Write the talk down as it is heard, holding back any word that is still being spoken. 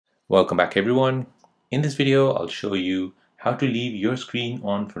Welcome back everyone. In this video, I'll show you how to leave your screen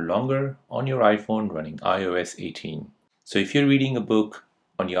on for longer on your iPhone running iOS 18. So if you're reading a book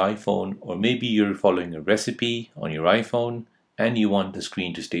on your iPhone, or maybe you're following a recipe on your iPhone and you want the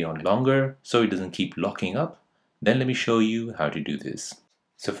screen to stay on longer so it doesn't keep locking up, then let me show you how to do this.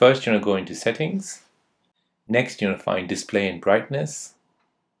 So first you're going to go into settings. Next you're going to find display and brightness,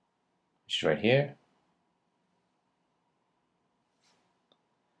 which is right here.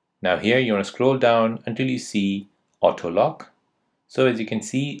 Now here you want to scroll down until you see auto lock. So as you can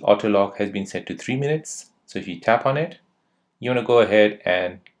see, auto lock has been set to 3 minutes. So if you tap on it, you want to go ahead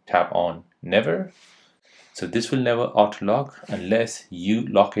and tap on never. So this will never auto lock unless you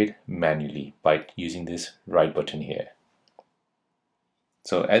lock it manually by using this right button here.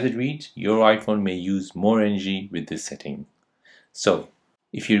 So as it reads, your iPhone may use more energy with this setting. So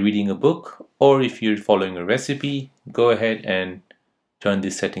if you're reading a book or if you're following a recipe, go ahead and turn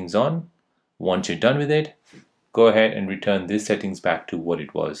these settings on. Once you're done with it, go ahead and return these settings back to what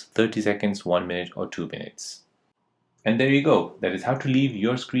it was, 30 seconds, 1 minute or 2 minutes. And there you go. That is how to leave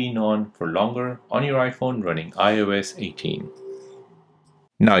your screen on for longer on your iPhone running iOS 18.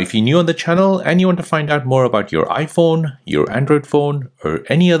 Now, if you're new on the channel and you want to find out more about your iPhone, your Android phone, or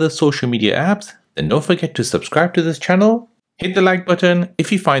any other social media apps, then don't forget to subscribe to this channel. Hit the like button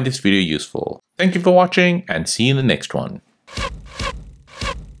if you find this video useful. Thank you for watching and see you in the next one.